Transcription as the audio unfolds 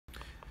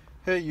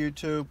Hey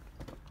YouTube,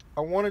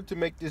 I wanted to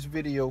make this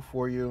video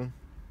for you.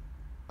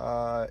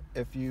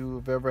 If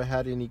you've ever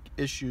had any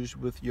issues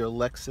with your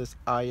Lexus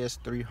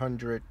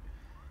IS300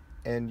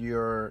 and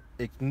your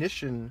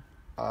ignition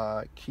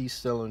key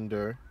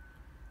cylinder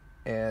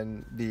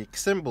and the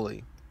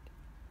assembly.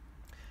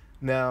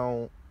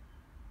 Now,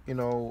 you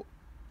know,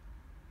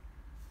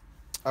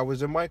 I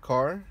was in my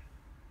car.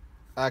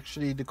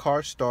 Actually, the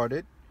car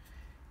started,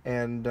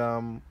 and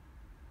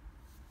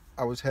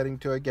I was heading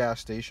to a gas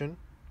station.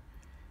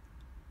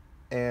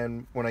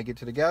 And when I get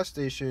to the gas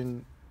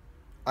station,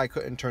 I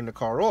couldn't turn the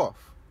car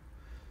off.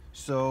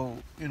 So,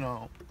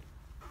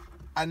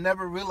 I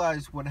never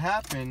realized what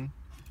happened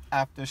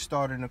after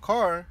starting the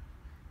car,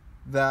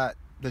 that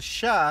the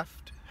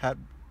shaft had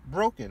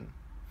broken.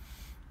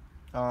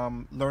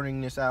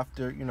 Learning this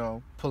after,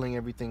 pulling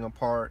everything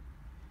apart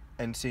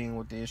and seeing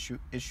what the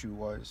issue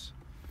was.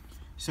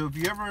 So if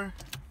you ever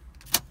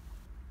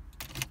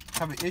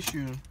have an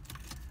issue,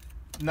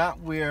 not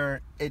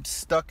where it's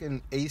stuck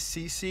in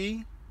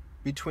ACC,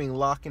 between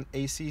lock and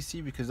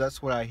ACC, because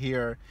that's what I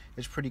hear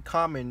is pretty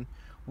common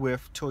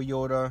with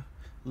Toyota,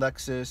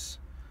 Lexus,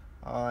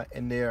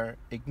 and their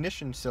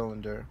ignition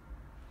cylinder.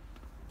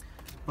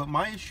 But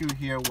my issue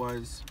here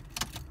was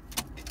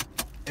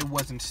it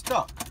wasn't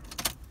stuck.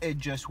 It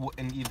just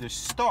wouldn't either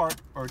start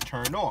or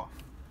turn off.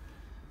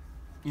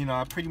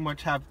 I pretty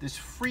much have this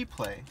free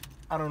play.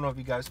 I don't know if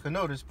you guys can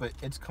notice, but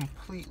it's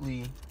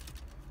completely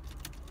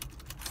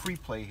free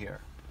play here.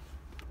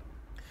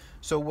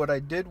 So what I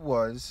did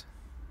was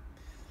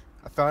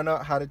I found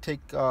out how to take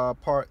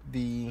apart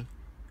the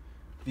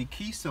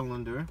key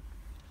cylinder.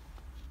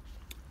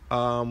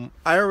 I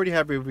already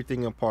have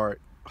everything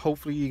apart.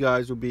 Hopefully you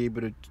guys will be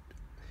able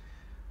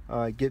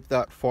to get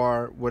that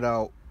far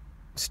without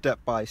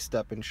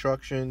step-by-step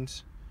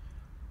instructions.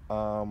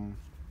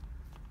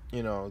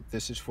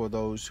 This is for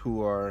those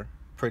who are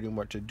pretty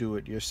much a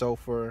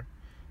do-it-yourselfer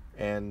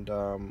and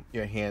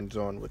you're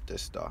hands-on with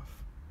this stuff.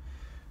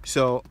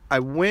 So I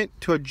went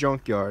to a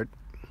junkyard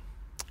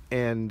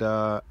and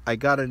I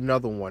got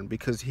another one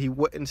because he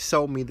wouldn't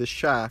sell me the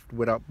shaft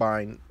without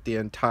buying the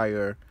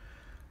entire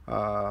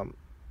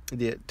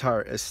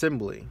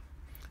assembly.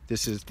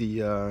 This is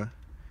the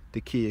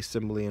key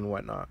assembly and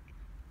whatnot.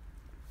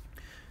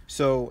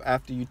 So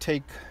after you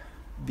take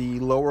the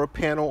lower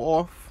panel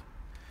off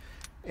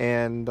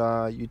and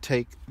you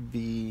take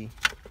the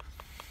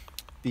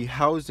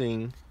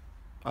housing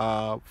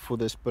for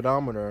the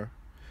speedometer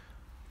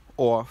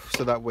off,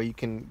 so that way you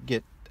can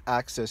get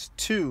access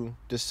to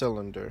the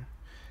cylinder.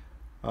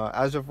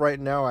 As of right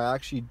now, I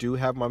actually do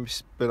have my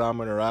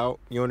speedometer out.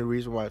 The only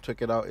reason why I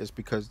took it out is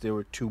because there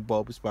were two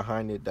bulbs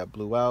behind it that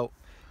blew out.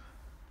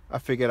 I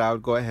figured I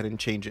would go ahead and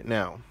change it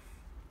now.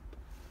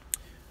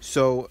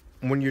 So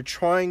when you're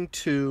trying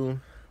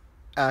to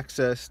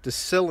access the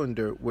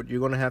cylinder, what you're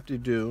going to have to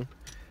do,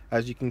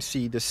 as you can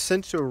see, the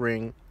sensor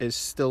ring is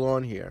still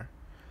on here.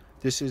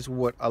 This is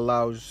what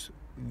allows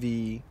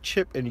the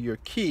chip into your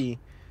key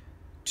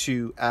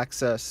to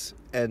access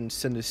and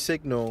send a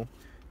signal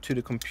to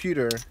the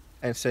computer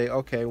and say,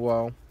 okay,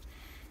 well,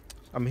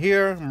 I'm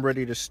here, I'm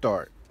ready to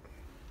start.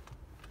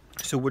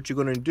 So what you're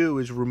going to do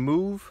is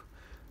remove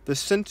the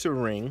sensor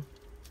ring,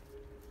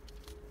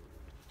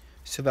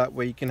 so that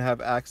way you can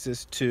have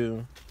access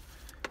to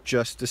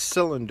just the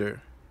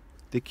cylinder,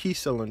 the key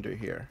cylinder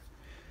here.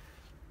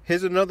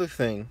 Here's another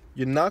thing.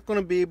 You're not going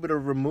to be able to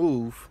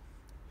remove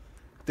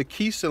the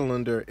key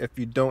cylinder if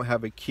you don't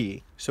have a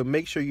key. So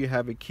make sure you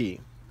have a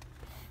key.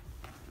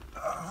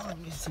 Let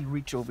me see,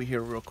 reach over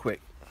here real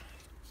quick.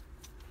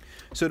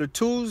 So the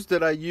tools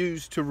that I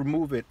use to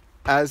remove it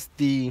as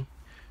the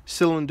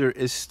cylinder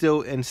is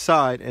still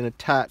inside and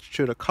attached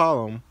to the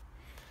column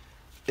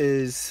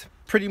is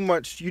pretty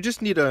much, you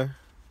just need a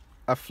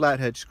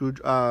flathead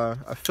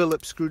a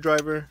Phillips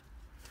screwdriver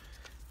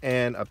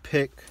and a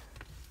pick.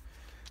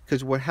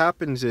 Because what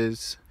happens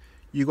is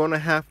you're going to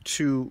have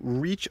to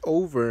reach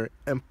over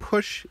and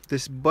push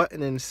this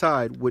button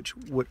inside, which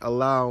would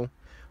allow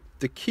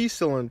the key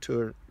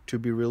cylinder to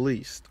be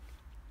released.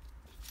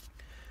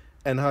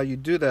 And how you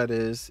do that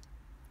is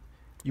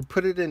you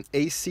put it in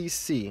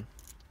ACC.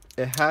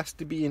 It has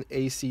to be in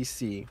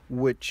ACC,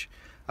 which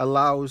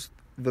allows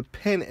the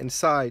pin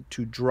inside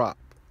to drop.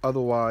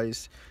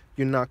 Otherwise,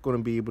 you're not going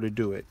to be able to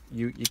do it.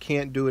 You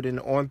can't do it in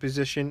the on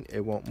position,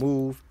 it won't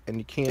move, and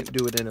you can't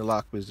do it in the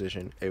lock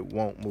position, it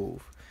won't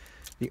move.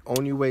 The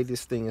only way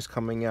this thing is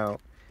coming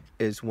out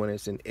is when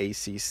it's in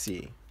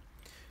ACC.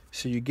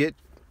 So you get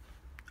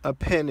a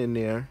pin in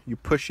there, you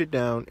push it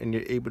down, and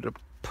you're able to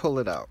pull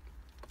it out.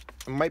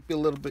 It might be a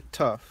little bit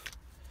tough,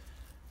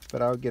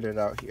 but I'll get it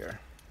out here.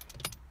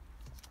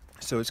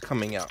 So it's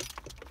coming out.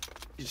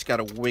 You just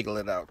gotta wiggle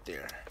it out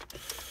there.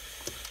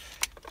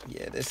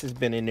 Yeah, this has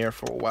been in there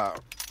for a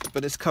while,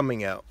 but it's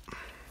coming out.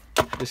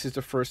 This is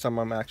the first time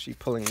I'm actually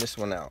pulling this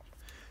one out.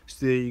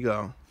 So there you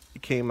go.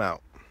 It came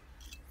out.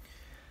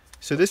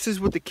 So this is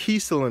what the key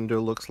cylinder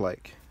looks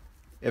like.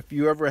 If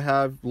you ever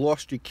have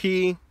lost your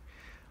key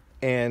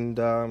and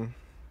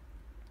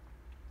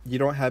you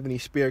don't have any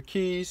spare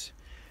keys,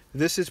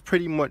 This is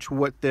pretty much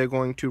what they're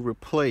going to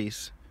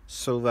replace,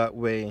 so that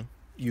way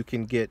you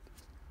can get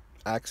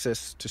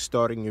access to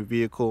starting your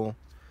vehicle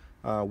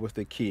with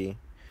the key.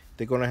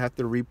 They're going to have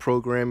to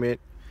reprogram it.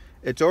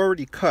 It's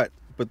already cut,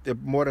 but they're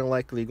more than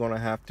likely going to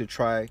have to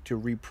try to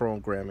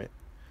reprogram it.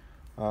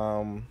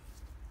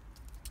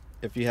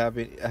 If you have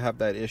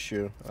that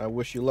issue, I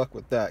wish you luck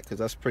with that, because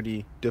that's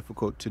pretty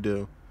difficult to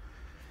do.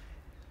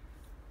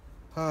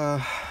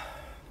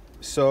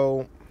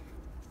 So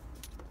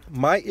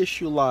my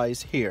issue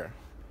lies here.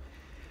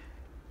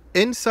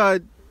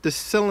 Inside the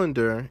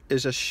cylinder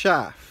is a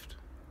shaft.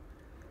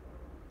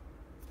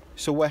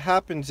 So what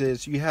happens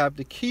is you have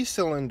the key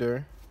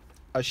cylinder,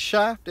 a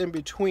shaft in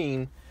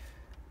between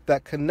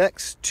that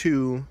connects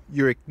to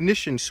your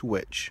ignition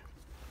switch,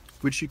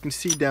 which you can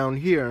see down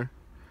here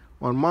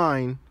on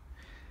mine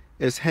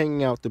is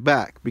hanging out the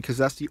back, because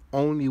that's the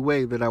only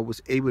way that I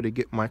was able to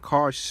get my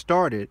car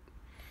started,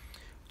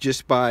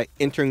 just by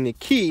entering the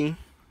key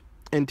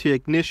into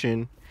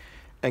ignition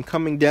and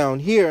coming down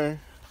here.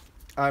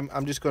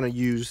 I'm just going to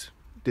use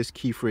this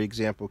key for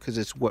example, because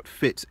it's what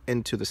fits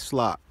into the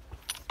slot,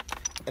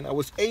 and I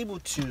was able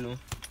to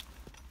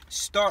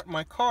start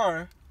my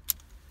car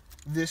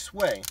this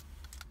way.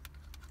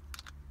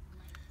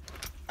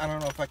 I don't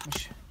know if I can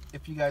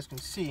if you guys can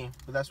see,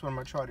 but that's what I'm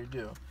going to try to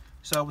do.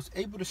 So I was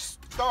able to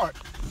start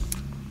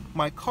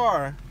my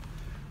car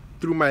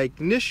through my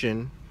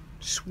ignition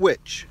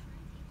switch,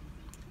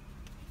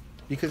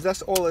 because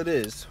that's all it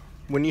is.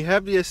 When you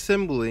have the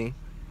assembly,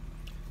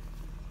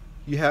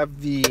 you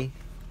have the,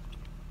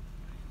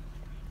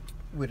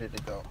 where did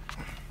it go?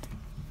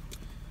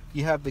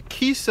 You have the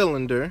key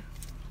cylinder.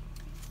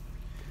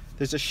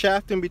 There's a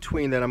shaft in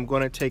between that I'm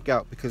going to take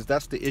out, because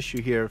that's the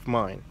issue here of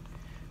mine.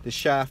 The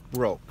shaft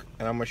broke,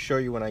 and I'm going to show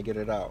you when I get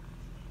it out.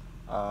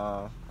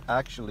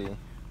 Actually,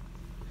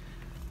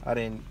 I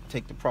didn't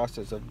take the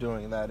process of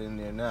doing that in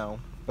there now,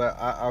 but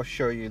I'll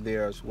show you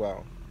there as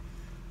well.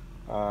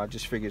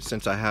 Just figured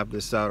since I have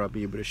this out, I'll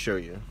be able to show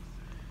you.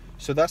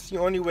 So that's the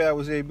only way I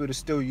was able to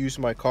still use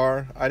my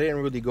car. I didn't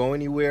really go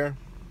anywhere,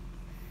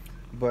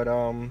 but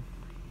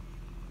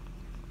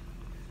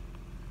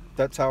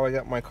that's how I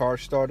got my car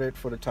started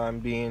for the time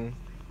being,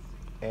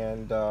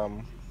 and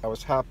I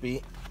was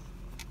happy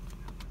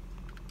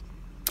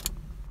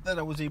that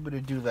I was able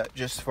to do that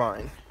just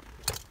fine.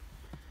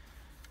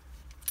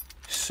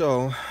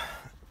 So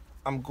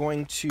I'm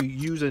going to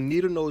use a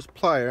needle nose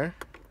plier,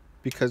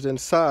 because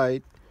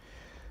inside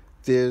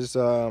there's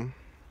the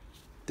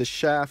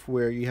shaft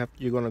where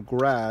you're going to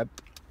grab,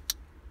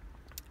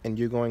 and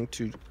you're going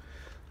to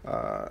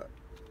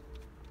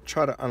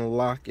try to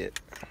unlock it.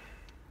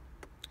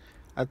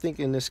 I think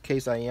in this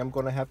case I am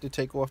going to have to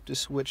take off the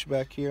switch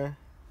back here,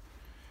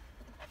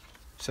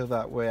 so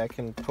that way I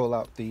can pull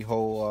out the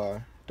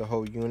whole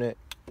unit.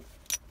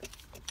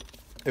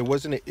 It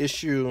wasn't an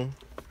issue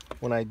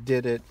when I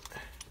did it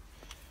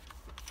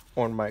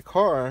on my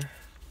car,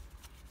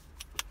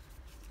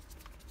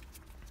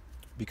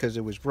 because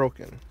it was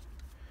broken.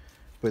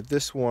 But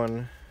this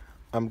one,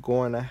 I'm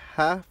going to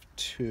have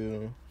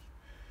to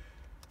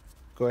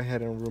go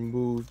ahead and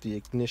remove the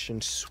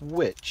ignition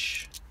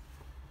switch,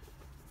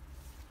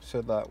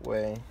 so that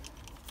way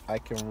I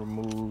can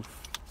remove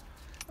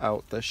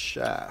out the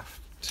shaft.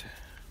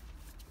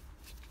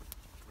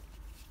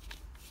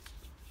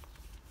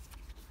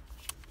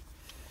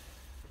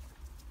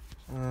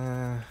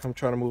 I'm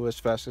trying to move as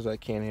fast as I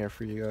can here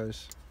for you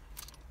guys.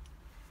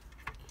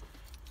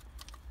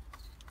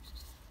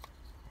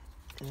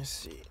 Let's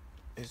see,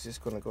 is this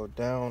going to go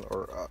down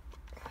or up?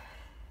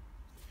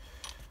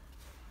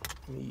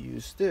 Let me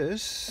use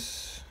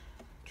this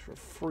to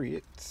free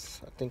it.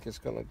 I think it's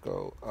going to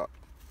go up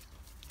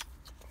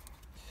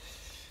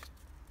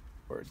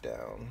or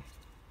down.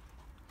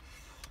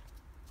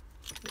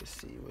 Let's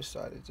see, which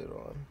side is it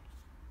on?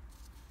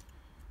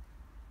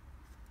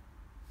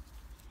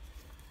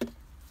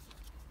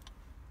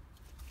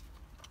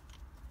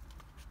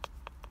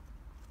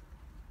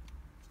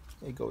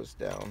 It goes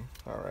down.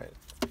 All right,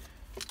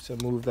 so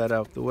move that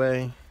out the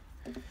way.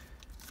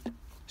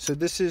 So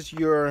this is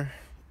your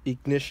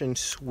ignition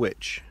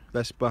switch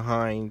that's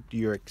behind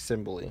your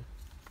assembly.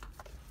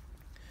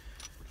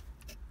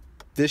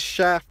 This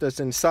shaft that's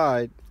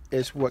inside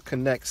is what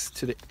connects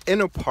to the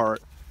inner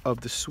part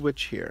of the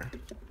switch here.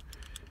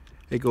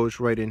 It goes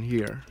right in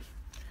here.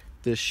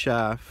 This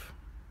shaft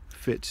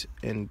fits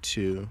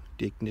into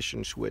the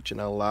ignition switch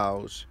and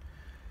allows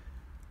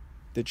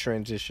the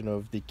transition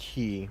of the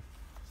key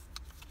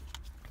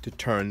to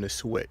turn the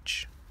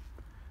switch.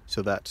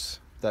 So that's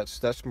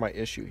my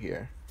issue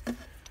here.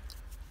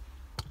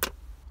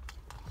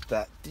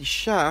 That the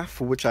shaft,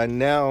 for which I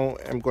now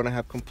am going to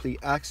have complete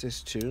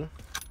access to,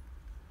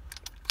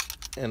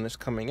 and it's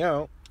coming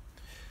out,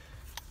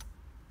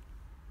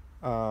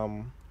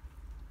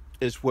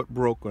 is what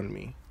broke on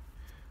me.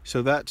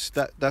 So that's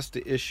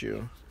the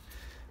issue.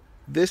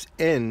 This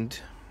end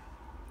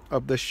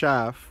of the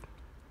shaft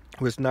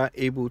was not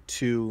able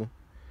to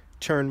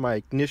turn my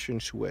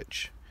ignition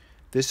switch.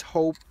 This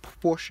whole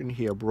portion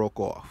here broke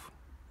off,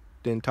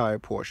 the entire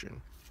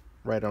portion.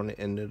 right on the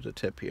end of the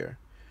tip here.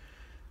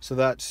 So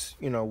that's,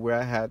 you know,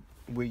 where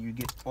you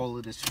get all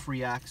of this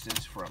free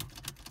access from,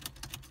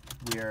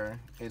 where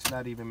it's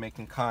not even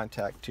making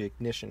contact to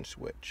ignition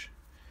switch.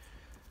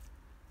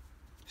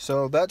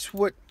 So that's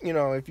what, you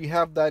know, if you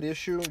have that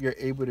issue, you're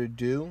able to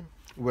do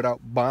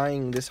without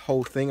buying this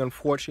whole thing.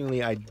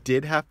 Unfortunately, I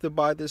did have to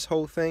buy this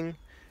whole thing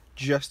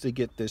just to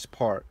get this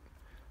part.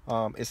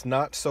 It's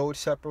not sold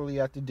separately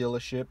at the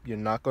dealership. You're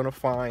not going to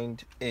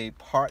find a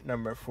part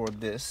number for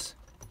this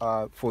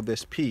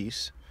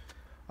piece.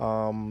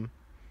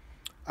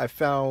 I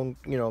found,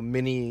 you know,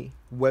 many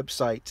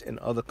websites in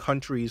other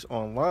countries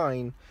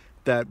online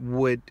that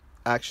would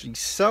actually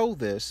sell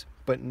this,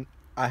 but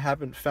I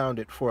haven't found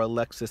it for a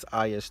Lexus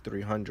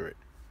IS300.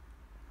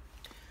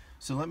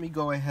 So let me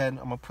go ahead,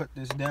 I'm going to put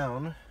this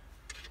down.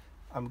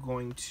 I'm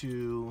going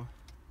to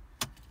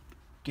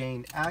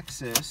gain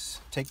access,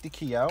 take the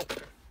key out,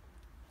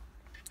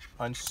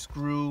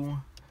 unscrew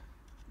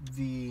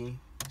the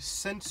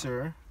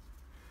sensor.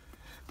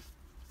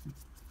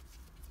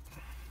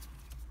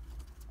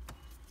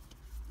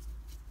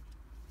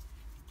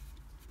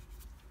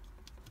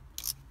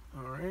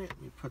 Alright,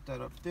 let me put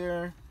that up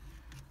there.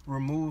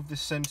 Remove the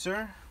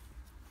sensor.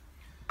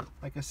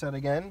 Like I said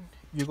again,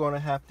 you're going to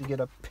have to get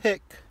a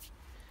pick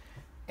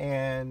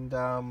and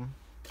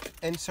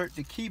insert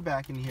the key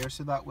back in here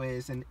so that way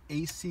it's in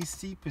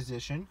ACC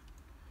position.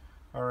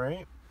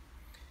 Alright.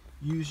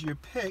 Use your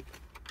pick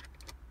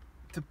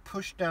to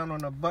push down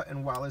on a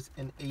button while it's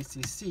in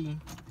ACC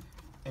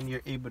and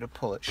you're able to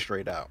pull it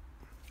straight out.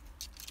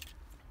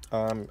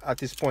 At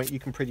this point you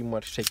can pretty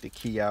much take the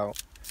key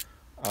out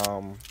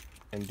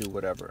and do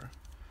whatever.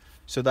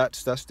 So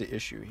that's the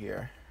issue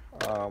here,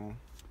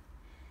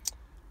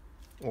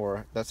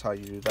 or that's how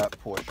you do that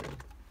portion.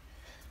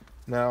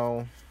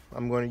 Now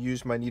I'm going to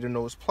use my needle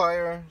nose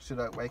plier so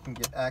that way I can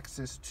get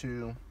access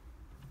to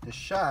the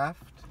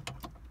shaft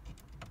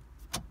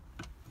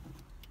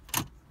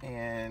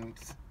and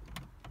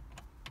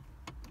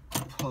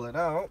pull it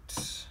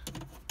out.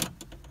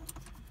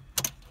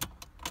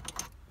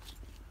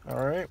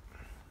 Alright,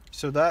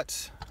 so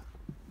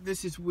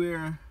this is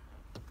where,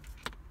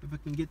 if I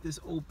can get this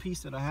old piece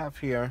that I have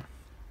here,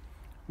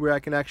 where I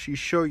can actually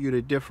show you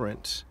the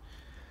difference.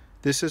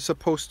 This is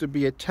supposed to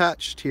be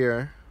attached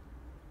here,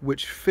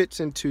 which fits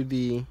into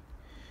the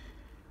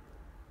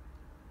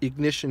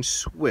ignition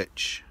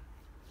switch.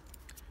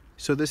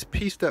 So this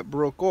piece that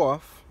broke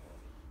off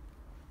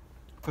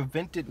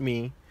prevented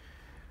me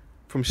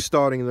from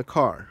starting the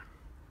car,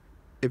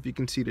 if you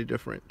can see the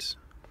difference.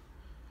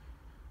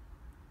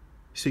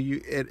 So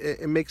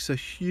it makes a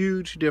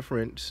huge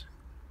difference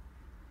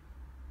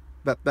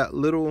that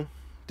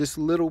this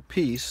little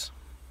piece,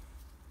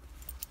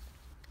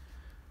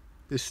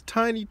 this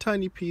tiny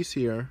piece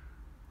here,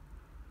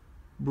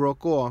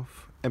 broke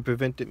off and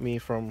prevented me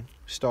from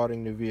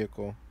starting the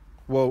vehicle.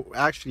 Well,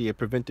 actually it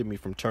prevented me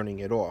from turning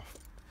it off.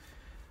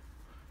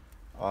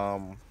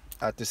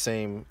 At the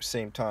same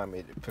time,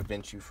 it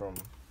prevents you from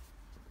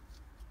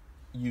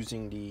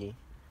using the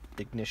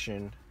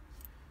ignition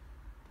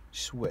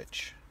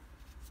switch.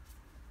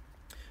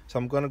 So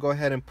I'm going to go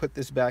ahead and put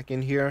this back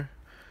in here.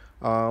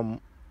 When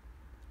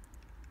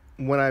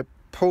I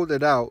pulled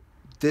it out,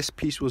 this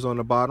piece was on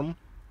the bottom,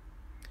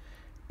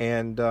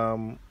 and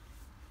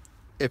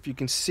if you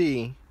can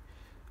see,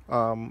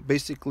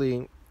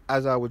 basically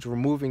as I was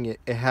removing it,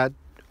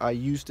 I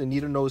used a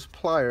needle nose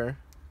plier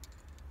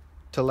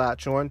to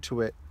latch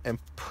onto it and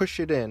push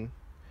it in.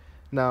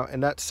 Now in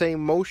that same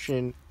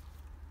motion,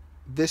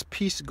 this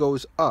piece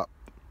goes up.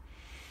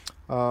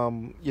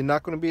 You're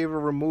not going to be able to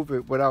remove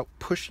it without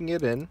pushing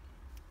it in.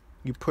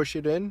 You push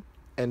it in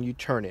and you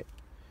turn it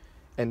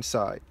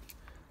inside.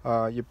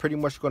 You're pretty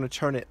much going to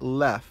turn it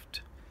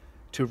left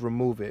to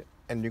remove it,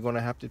 and you're going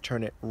to have to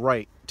turn it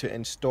right to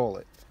install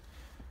it.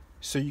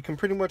 So you can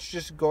pretty much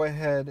just go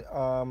ahead.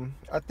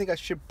 I think I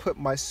should put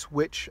my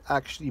switch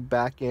actually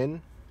back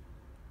in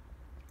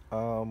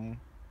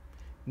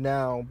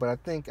now, but I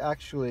think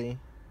actually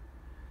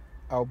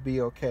I'll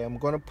be okay. I'm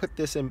going to put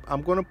this in.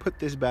 I'm going to put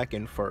this back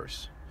in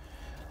first.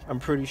 I'm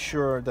pretty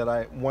sure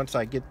that once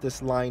I get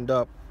this lined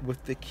up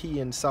with the key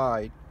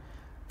inside,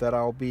 that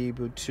I'll be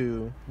able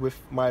to, with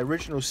my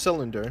original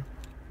cylinder,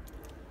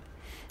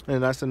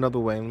 and that's another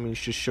way, let me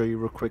just show you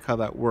real quick how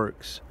that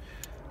works,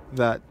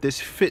 that this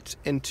fits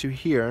into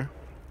here.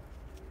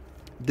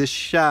 This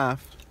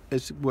shaft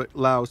is what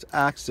allows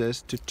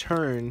access to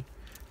turn,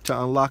 to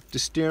unlock the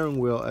steering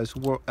wheel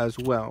as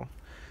well.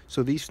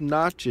 So these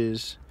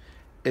notches,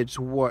 it's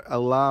what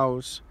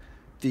allows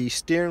the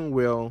steering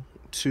wheel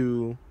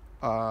to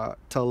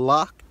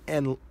lock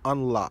and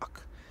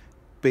unlock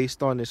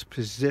based on its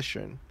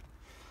position.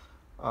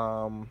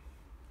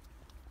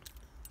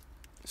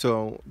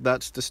 So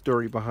that's the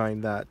story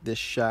behind that, this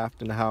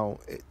shaft, and how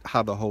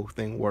the whole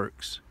thing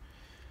works.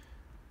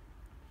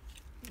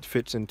 It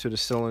fits into the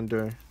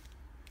cylinder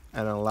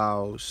and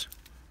allows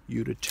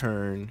you to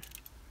turn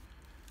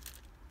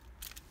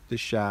the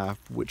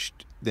shaft, which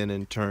then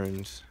in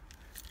turns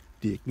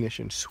the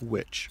ignition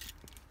switch.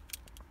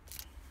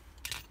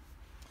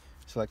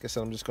 So like I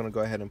said, I'm just going to go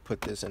ahead and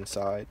put this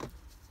inside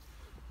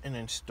and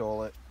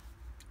install it,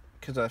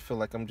 because I feel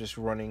like I'm just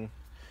going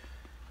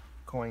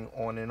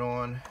on and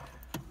on.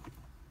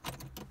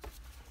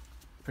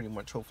 Pretty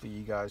much, hopefully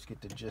you guys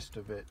get the gist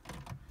of it,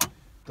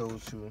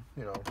 those who,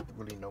 you know,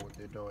 really know what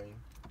they're doing.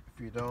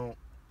 If you don't,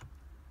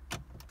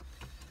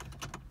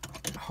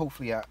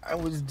 hopefully I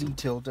was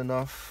detailed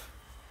enough.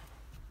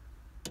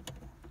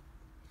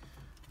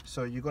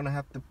 So you're going to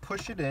have to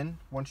push it in.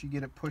 Once you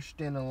get it pushed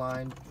in and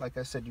lined, like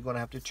I said, you're going to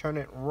have to turn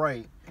it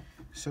right,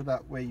 so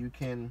that way you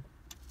can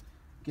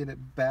get it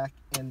back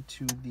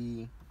into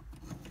the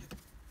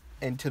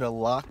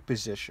lock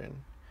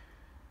position,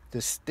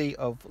 the state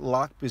of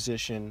lock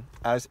position,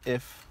 as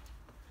if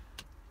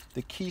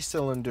the key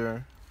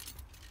cylinder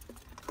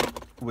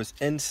was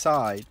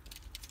inside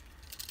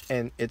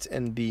and it's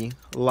in the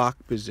lock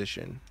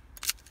position.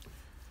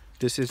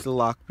 This is the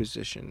lock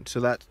position. So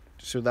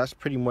that's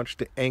pretty much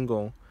the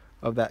angle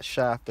of that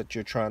shaft that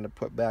you're trying to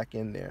put back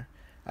in there,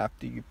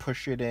 after you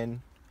push it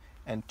in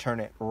and turn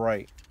it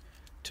right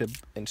to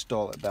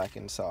install it back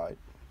inside.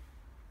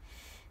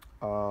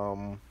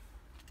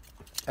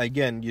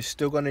 Again, you're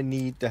still going to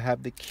need to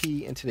have the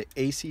key into the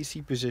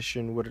ACC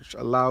position, which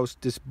allows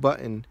this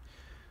button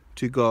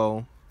to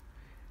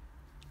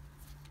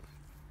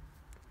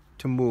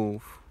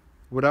move.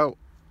 Without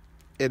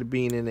it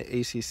being in the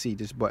ACC,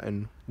 this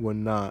button will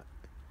not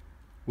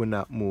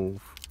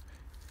move.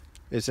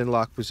 It's in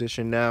lock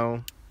position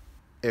now,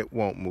 it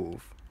won't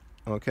move.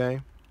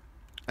 Okay,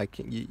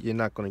 you're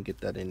not going to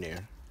get that in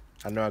there.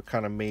 I know I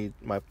kind of made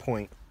my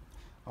point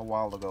a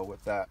while ago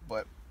with that,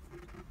 but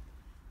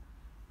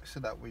so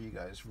that way you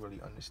guys really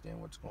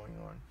understand what's going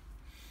on.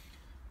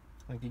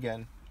 Like,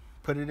 again,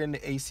 put it in the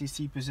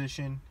ACC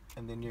position,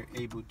 and then you're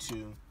able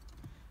to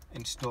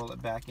install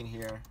it back in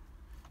here.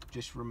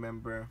 Just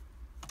remember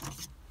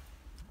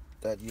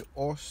that you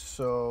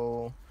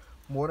also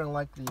more than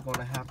likely going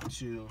to have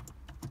to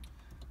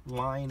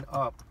line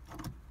up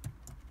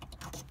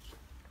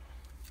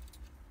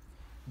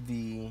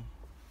the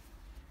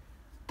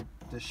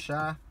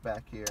shaft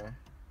back here,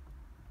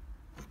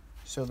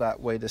 so that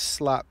way the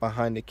slot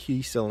behind the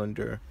key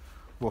cylinder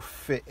will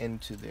fit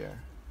into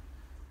there.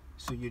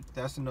 So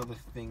that's another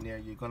thing there.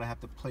 You're going to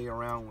have to play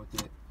around with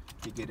it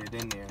to get it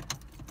in there.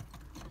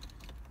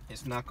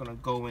 It's not going to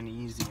go in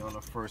easy on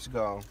the first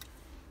go,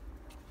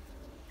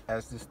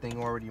 as this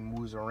thing already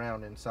moves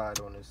around inside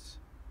on this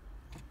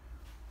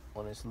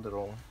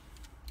little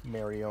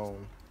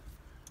Marion.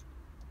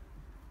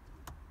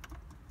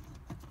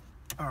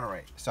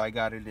 Alright, so I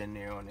got it in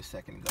there on the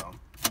second go.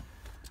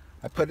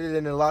 I put it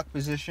in the lock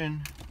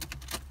position.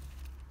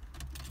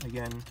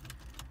 Again,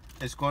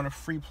 it's going to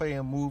free play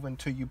and move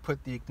until you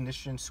put the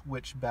ignition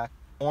switch back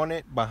on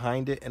it,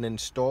 behind it, and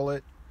install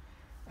it.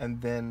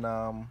 And then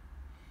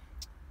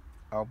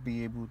I'll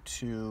be able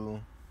to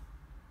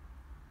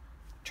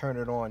turn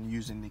it on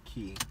using the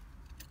key.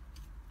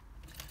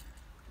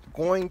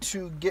 Going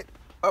to get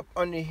up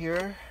under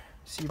here,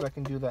 see if I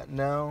can do that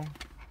now.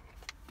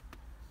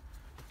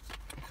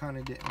 I kind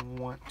of didn't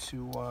want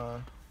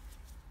to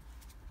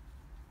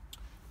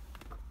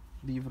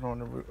leave it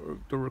on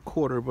the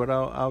recorder, but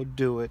I'll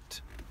do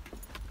it,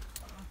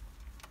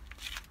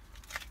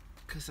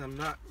 because I'm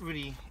not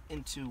really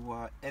into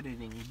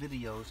editing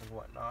videos and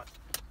whatnot.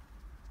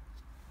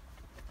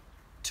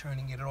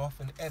 Turning it off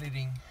and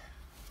editing.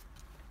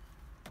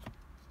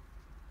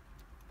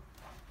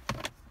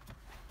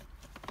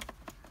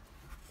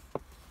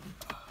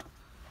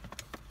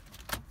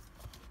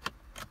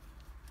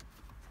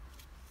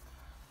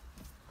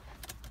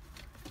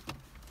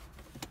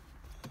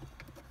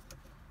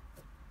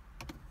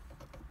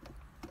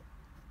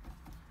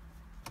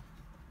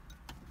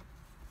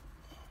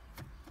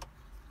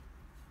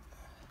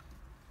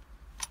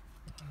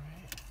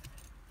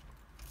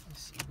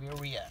 Where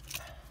we at?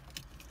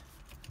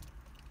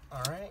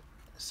 Alright,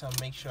 so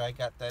make sure I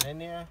got that in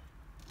there.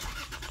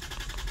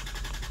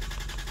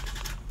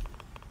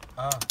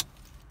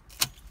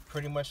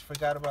 Pretty much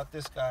forgot about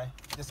this guy.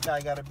 This guy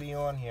got to be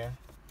on here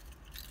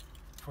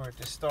for it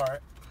to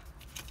start.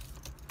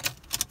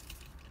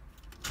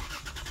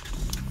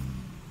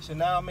 So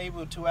now I'm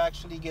able to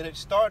actually get it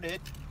started,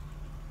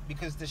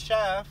 because the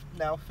shaft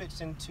now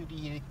fits into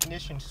the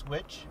ignition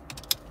switch.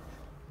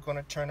 I'm going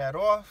to turn that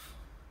off,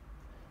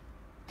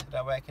 so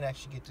that way I can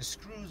actually get the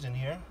screws in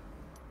here.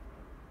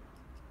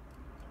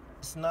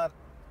 It's not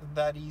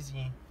that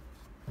easy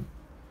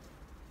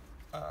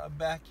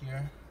back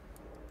here,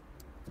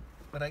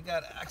 but I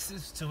got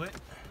access to it.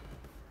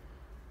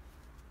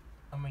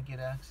 I'm gonna get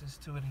access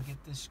to it and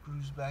get the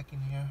screws back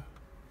in here.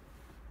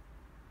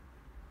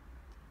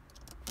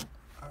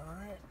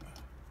 Alright,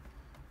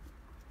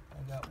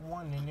 I got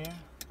one in there.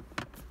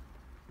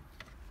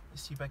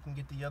 Let's see if I can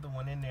get the other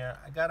one in there.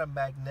 I got a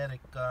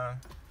magnetic,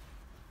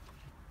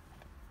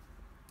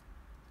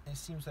 it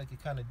seems like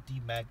it kind of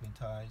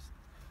demagnetized.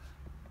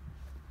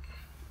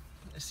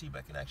 Let's see if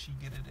I can actually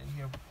get it in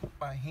here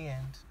by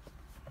hand.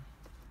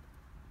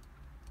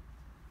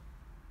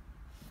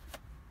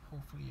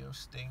 Hopefully it'll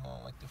stay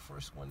on like the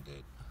first one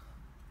did.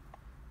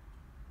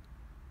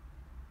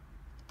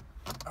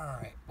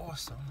 Alright,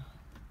 awesome.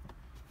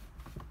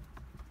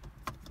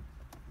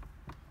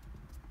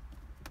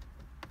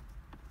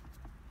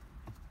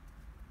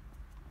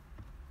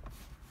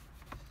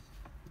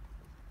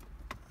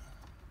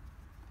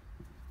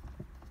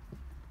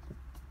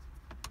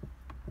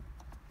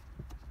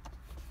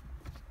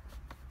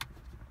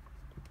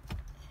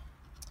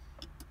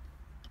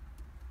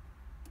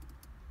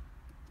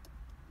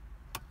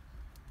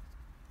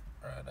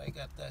 Alright, I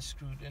got that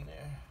screwed in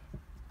there.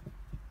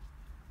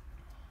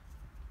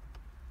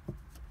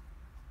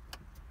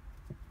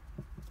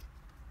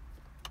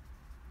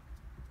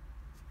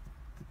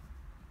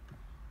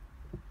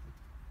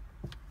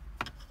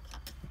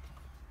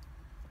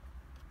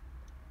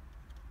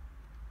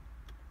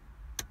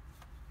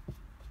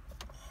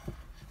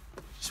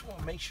 Just want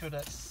to make sure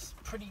that's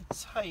pretty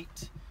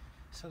tight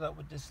so that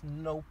with this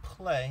no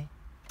play,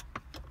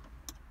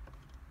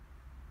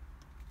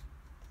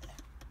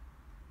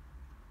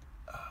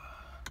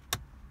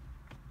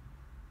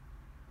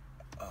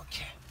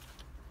 okay,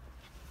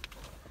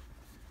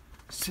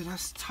 so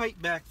that's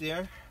tight back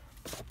there.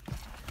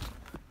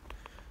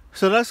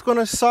 So that's going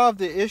to solve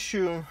the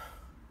issue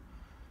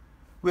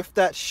with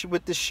that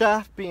with the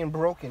shaft being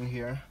broken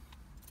here.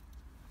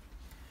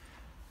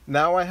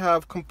 Now I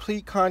have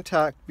complete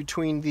contact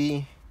between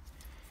the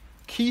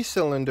key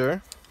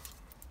cylinder,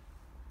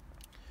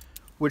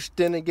 which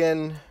then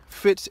again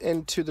fits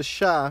into the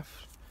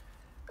shaft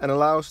and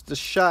allows the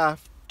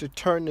shaft to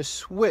turn the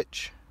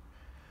switch.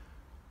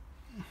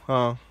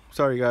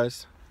 Sorry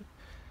guys.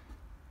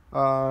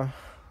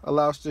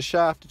 Allows the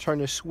shaft to turn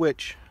the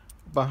switch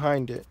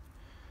behind it.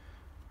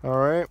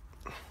 Alright,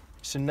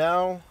 so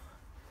now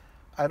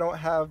I don't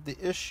have the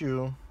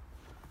issue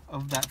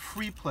of that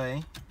free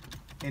play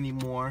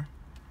anymore.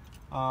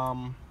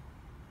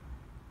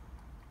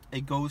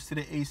 It goes to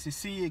the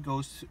ACC, it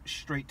goes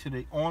straight to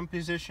the on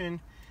position,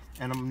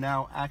 and I'm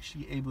now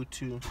actually able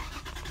to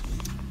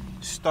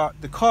start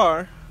the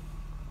car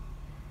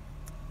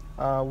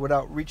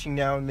without reaching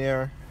down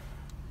there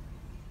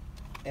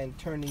and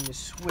turning the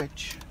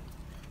switch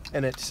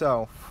in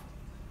itself.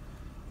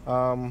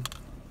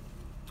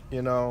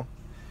 You know,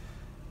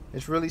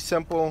 it's really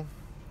simple.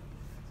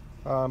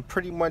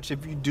 Pretty much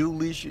if you do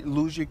lose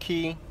your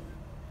key,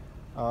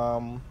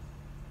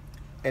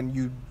 and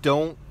you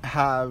don't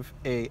have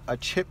a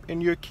chip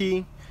in your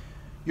key,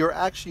 you're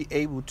actually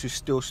able to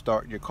still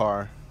start your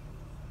car.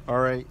 All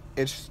right,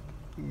 it's,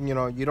 you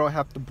know, you don't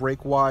have to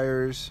break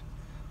wires.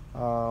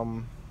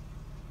 I'm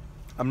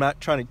not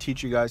trying to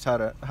teach you guys how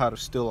to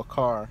steal a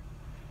car,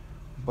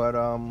 but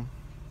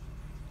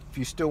if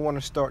you still want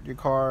to start your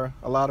car,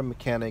 a lot of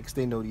mechanics,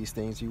 they know these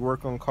things. You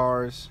work on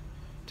cars,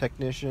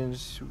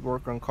 technicians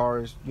work on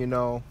cars, you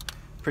know,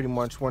 pretty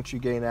much once you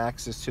gain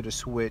access to the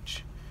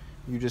switch,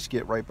 you just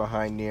get right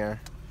behind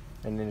there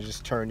and then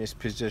just turn this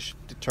position,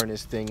 to turn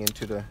this thing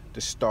into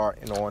the start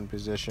and on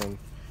position,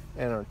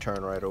 and it'll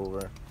turn right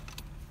over.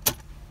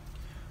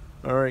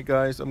 Alright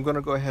guys, I'm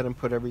gonna go ahead and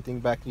put everything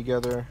back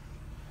together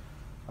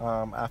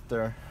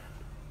after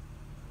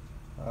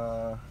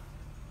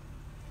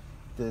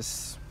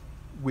this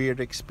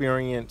weird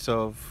experience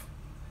of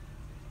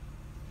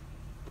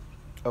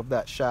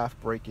that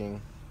shaft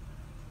breaking,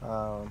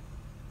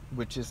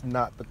 which is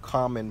not the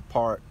common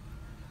part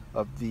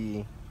of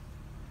the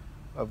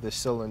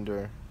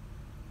cylinder.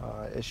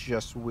 It's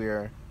just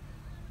where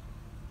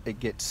it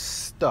gets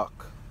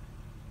stuck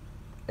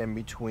in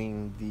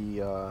between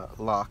the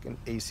lock and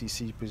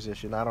ACC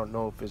position. I don't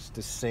know if it's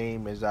the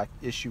same exact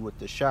issue with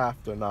the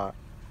shaft or not,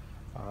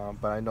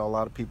 but I know a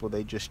lot of people,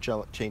 they just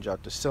change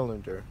out the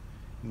cylinder,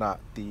 not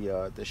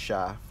the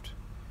shaft.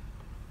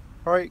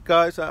 Alright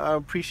guys, I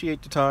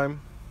appreciate the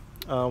time.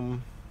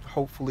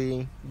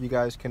 Hopefully you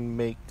guys can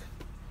make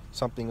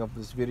something of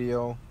this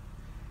video,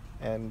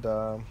 and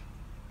if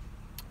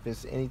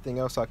there's anything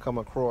else I come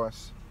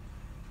across,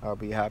 I'll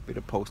be happy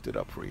to post it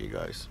up for you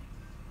guys.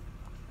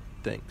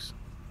 Thanks.